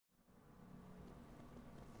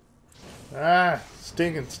Ah,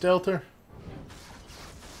 stinking stealther.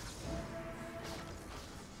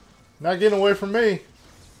 Not getting away from me.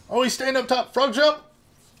 Oh, he's staying up top. Frog jump.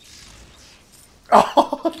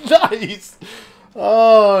 Oh, nice.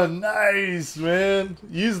 Oh, nice, man.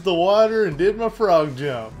 Used the water and did my frog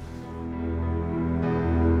jump.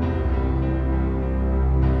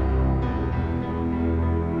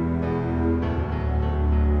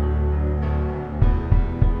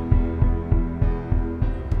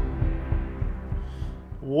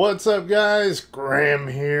 What's up, guys? Graham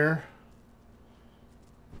here.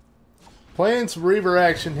 Playing some Reaver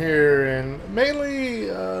action here, and mainly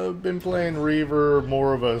been playing Reaver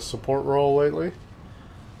more of a support role lately.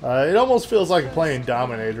 It almost feels like playing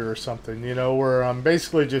Dominator or something, you know, where I'm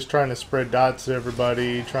basically just trying to spread dots to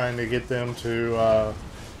everybody, trying to get them to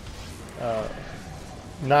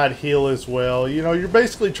not heal as well. You know, you're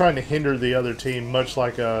basically trying to hinder the other team, much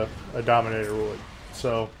like a Dominator would.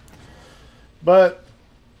 So, but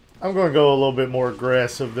I'm going to go a little bit more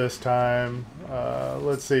aggressive this time.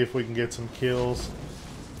 Let's see if we can get some kills,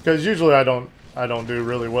 because usually I don't do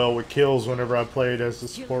really well with kills whenever I play it as a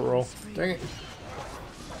support role. Dang it!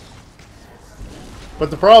 But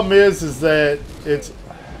the problem is that it's,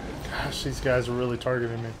 gosh, these guys are really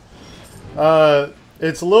targeting me.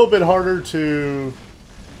 It's a little bit harder to,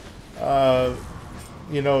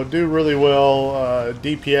 you know, do really well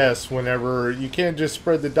DPS whenever you can't just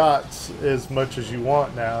spread the dots as much as you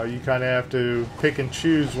want now. You kind of have to pick and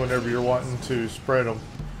choose whenever you're wanting to spread them.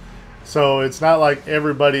 So it's not like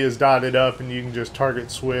everybody is dotted up and you can just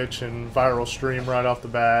target switch and viral stream right off the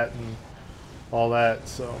bat and all that.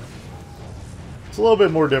 So it's a little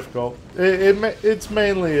bit more difficult. It's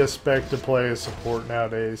mainly a spec to play as support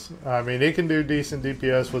nowadays. I mean, it can do decent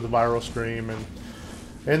DPS with a viral stream,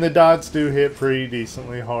 and the dots do hit pretty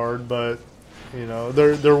decently hard, but you know,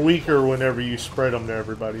 they're weaker whenever you spread them to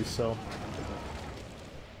everybody. So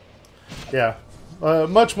yeah,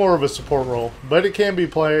 much more of a support role, but it can be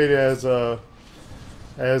played as a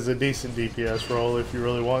decent DPS role if you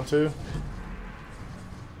really want to.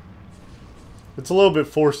 It's a little bit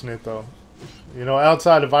forcing it though. You know,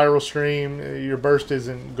 outside of viral stream, your burst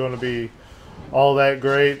isn't going to be all that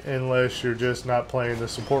great unless you're just not playing the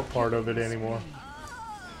support part of it anymore.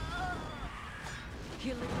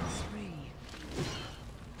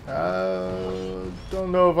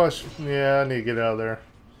 Don't know if I should. Yeah, I need to get out of there.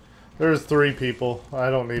 There's 3 people. I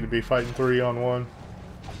don't need to be fighting 3 on 1.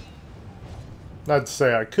 Not to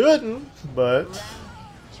say I couldn't, but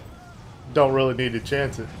don't really need to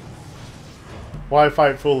chance it. Why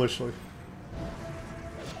fight foolishly?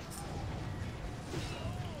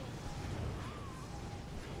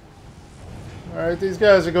 Alright, these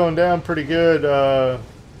guys are going down pretty good.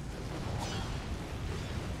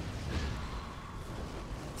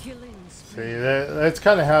 See, that's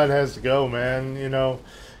kind of how it has to go, man. You know,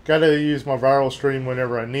 gotta use my viral stream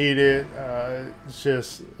whenever I need it.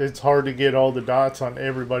 It's hard to get all the dots on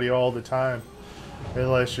everybody all the time,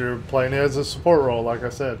 unless you're playing as a support role, like I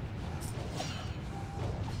said.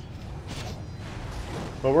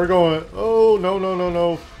 But we're going, oh, no, no, no,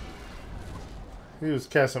 no. He was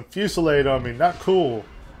casting Fusillade on me. Not cool.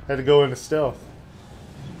 Had to go into stealth.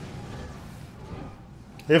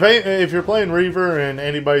 If you're playing Reaver and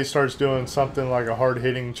anybody starts doing something like a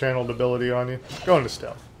hard-hitting channeled ability on you, go into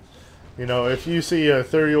stealth. You know, if you see a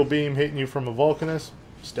Ethereal Beam hitting you from a Vulcanist,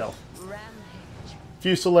 stealth.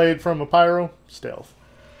 Fusillade from a Pyro, stealth.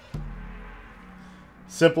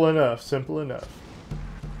 Simple enough, simple enough.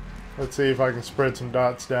 Let's see if I can spread some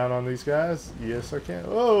dots down on these guys. Yes, I can.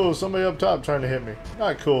 Oh, somebody up top trying to hit me.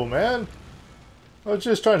 Not cool, man. I was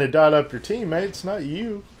just trying to dot up your teammates, not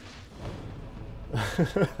you.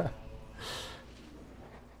 Am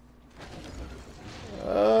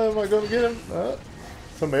I going to get him?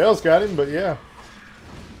 Somebody else got him, but yeah.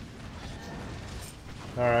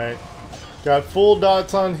 Alright. Got full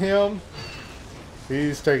dots on him.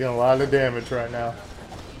 He's taking a lot of damage right now.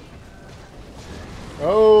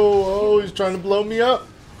 Oh, he's trying to blow me up.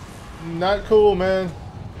 Not cool, man.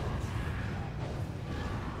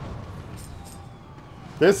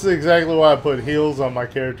 This is exactly why I put heals on my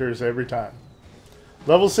characters every time.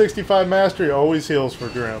 Level 65 Mastery always heals for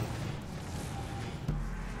Grim.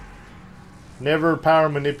 Never power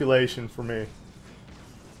manipulation for me.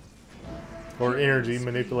 Or energy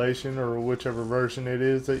manipulation, or whichever version it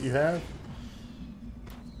is that you have.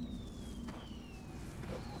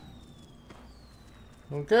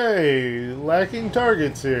 Okay, lacking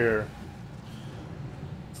targets here.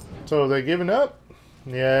 So are they giving up?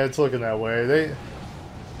 Yeah, it's looking that way.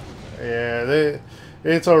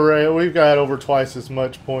 It's alright. We've got over twice as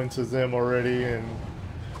much points as them already, and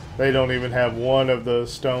They don't even have one of the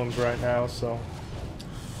stones right now, so.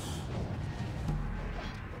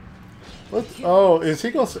 Oh, is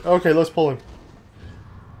he going to... Okay, let's pull him.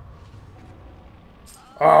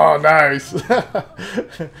 Oh, nice.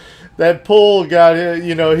 That pull got hit.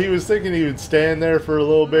 You know, he was thinking he would stand there for a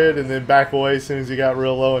little bit and then back away as soon as he got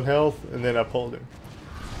real low in health, and then I pulled him.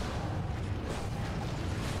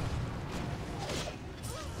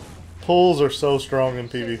 Pulls are so strong in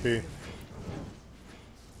PvP.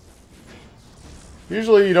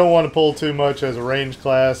 Usually you don't want to pull too much as a range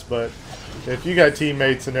class, but if you got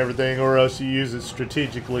teammates and everything, or else you use it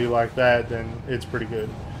strategically like that, then it's pretty good.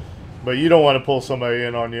 But you don't want to pull somebody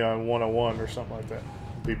in on you on 1-on-1 or something like that.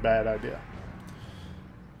 It'd be a bad idea.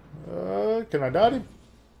 Can I dot him?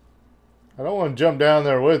 I don't want to jump down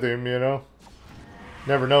there with him, you know.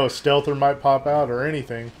 Never know, a stealther might pop out or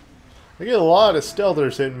anything. I get a lot of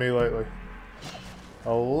stealthers hitting me lately.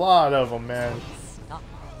 A lot of them, man.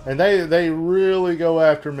 And they really go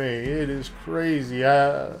after me. It is crazy.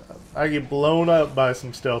 I get blown up by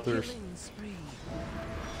some stealthers.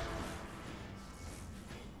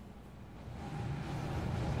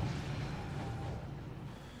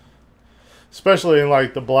 Especially in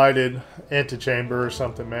like the blighted antechamber or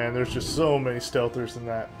something, man. There's just so many stealthers in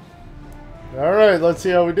that. Alright, let's see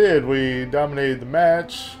how we did. We dominated the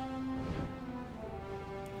match.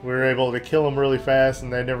 We were able to kill them really fast,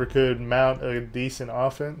 and they never could mount a decent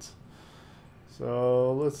offense.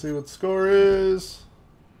 So let's see what the score is.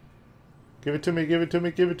 Give it to me, give it to me,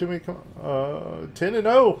 give it to me. Come on.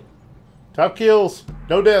 10-0. Top kills.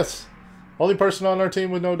 No deaths. Only person on our team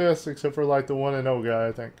with no deaths, except for like the 1-0 guy,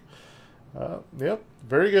 I think. Yep.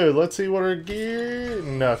 Very good. Let's see what our gear...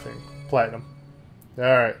 Nothing. Platinum.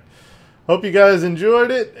 Alright. Hope you guys enjoyed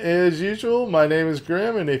it. As usual, my name is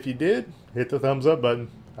Grim, and if you did, hit the thumbs up button.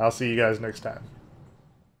 I'll see you guys next time.